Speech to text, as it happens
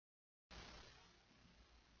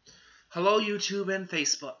Hello YouTube and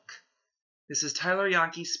Facebook. This is Tyler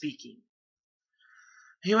Yankee speaking.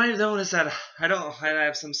 You might have noticed that I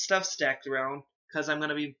have some stuff stacked around because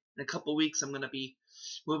in a couple weeks I'm gonna be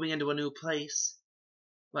moving into a new place.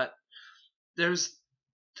 But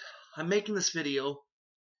I'm making this video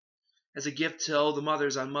as a gift to all the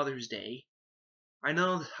mothers on Mother's Day. I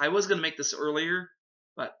know I was gonna make this earlier,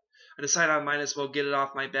 but I decided I might as well get it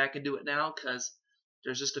off my back and do it now because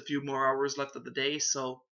there's just a few more hours left of the day.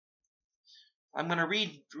 So I'm going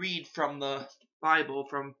to read from the Bible,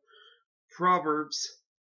 from Proverbs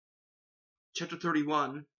chapter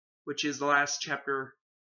 31, which is the last chapter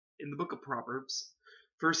in the book of Proverbs,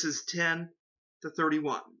 verses 10 to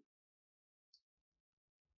 31.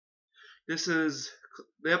 This is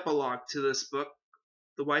the epilogue to this book,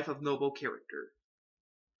 The Wife of Noble Character.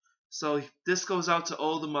 So this goes out to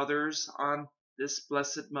all the mothers on this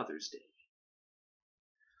blessed Mother's Day.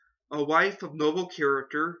 A wife of noble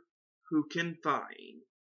character, who can find?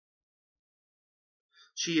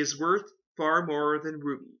 She is worth far more than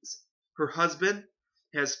rubies. Her husband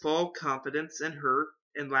has full confidence in her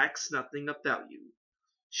and lacks nothing of value.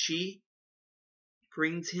 She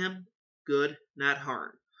brings him good, not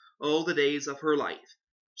harm, all the days of her life.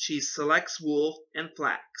 She selects wool and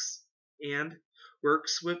flax, and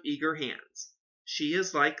works with eager hands. She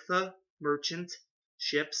is like the merchant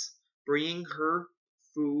ships bringing her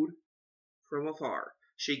food from afar.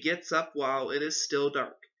 She gets up while it is still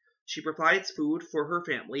dark. She provides food for her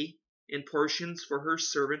family and portions for her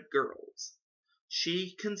servant girls.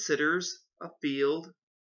 She considers a field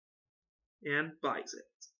and buys it.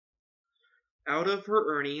 Out of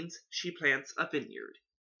her earnings she plants a vineyard.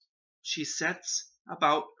 She sets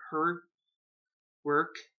about her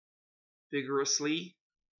work vigorously.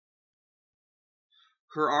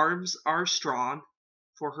 Her arms are strong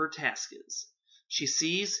for her tasks. She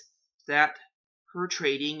sees that her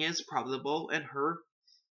trading is profitable and her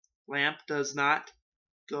lamp does not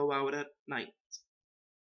go out at night.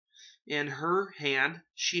 In her hand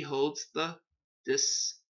she holds the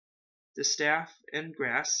distaff and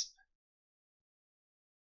grasps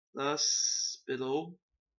the spindle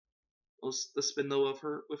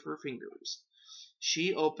with her fingers.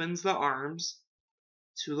 She opens the arms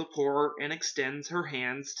to the poor and extends her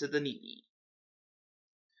hands to the needy.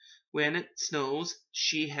 When it snows,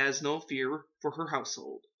 she has no fear for her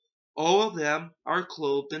household. All of them are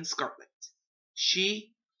clothed in scarlet.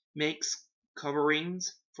 She makes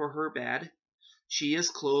coverings for her bed. She is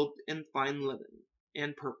clothed in fine linen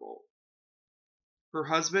and purple. Her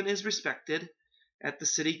husband is respected at the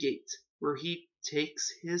city gate, where he takes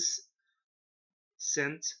his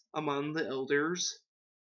seat among the elders.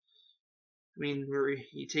 Where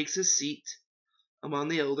he takes his seat among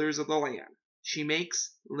the elders of the land. She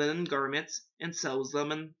makes linen garments and sells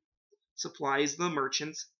them, and supplies the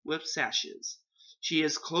merchants with sashes. She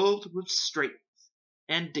is clothed with strength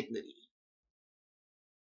and dignity.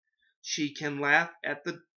 She can laugh at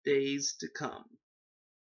the days to come.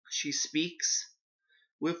 She speaks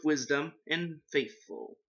with wisdom, and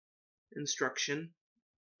faithful instruction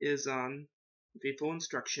is on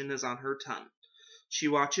her tongue. She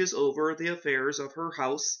watches over the affairs of her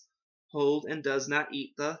household and does not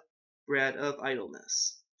eat the bread of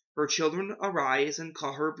idleness. Her children arise and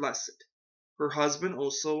call her blessed. Her husband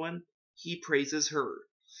also, and he praises her.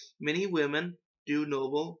 Many women do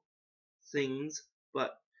noble things,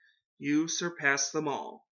 but you surpass them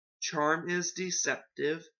all. Charm is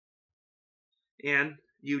deceptive, and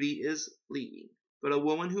beauty is fleeting, but a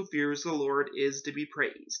woman who fears the Lord is to be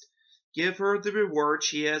praised. Give her the reward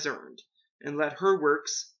she has earned, and let her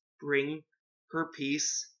works bring her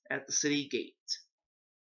peace at the city gate.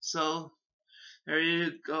 So, there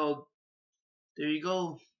you go.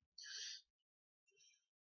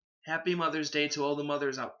 Happy Mother's Day to all the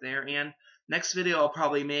mothers out there, and next video I'll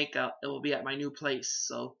probably make, it will be at my new place.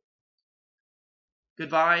 So,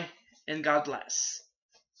 goodbye, and God bless.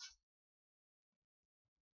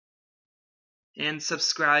 And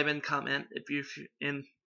subscribe and comment if you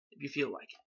feel like it.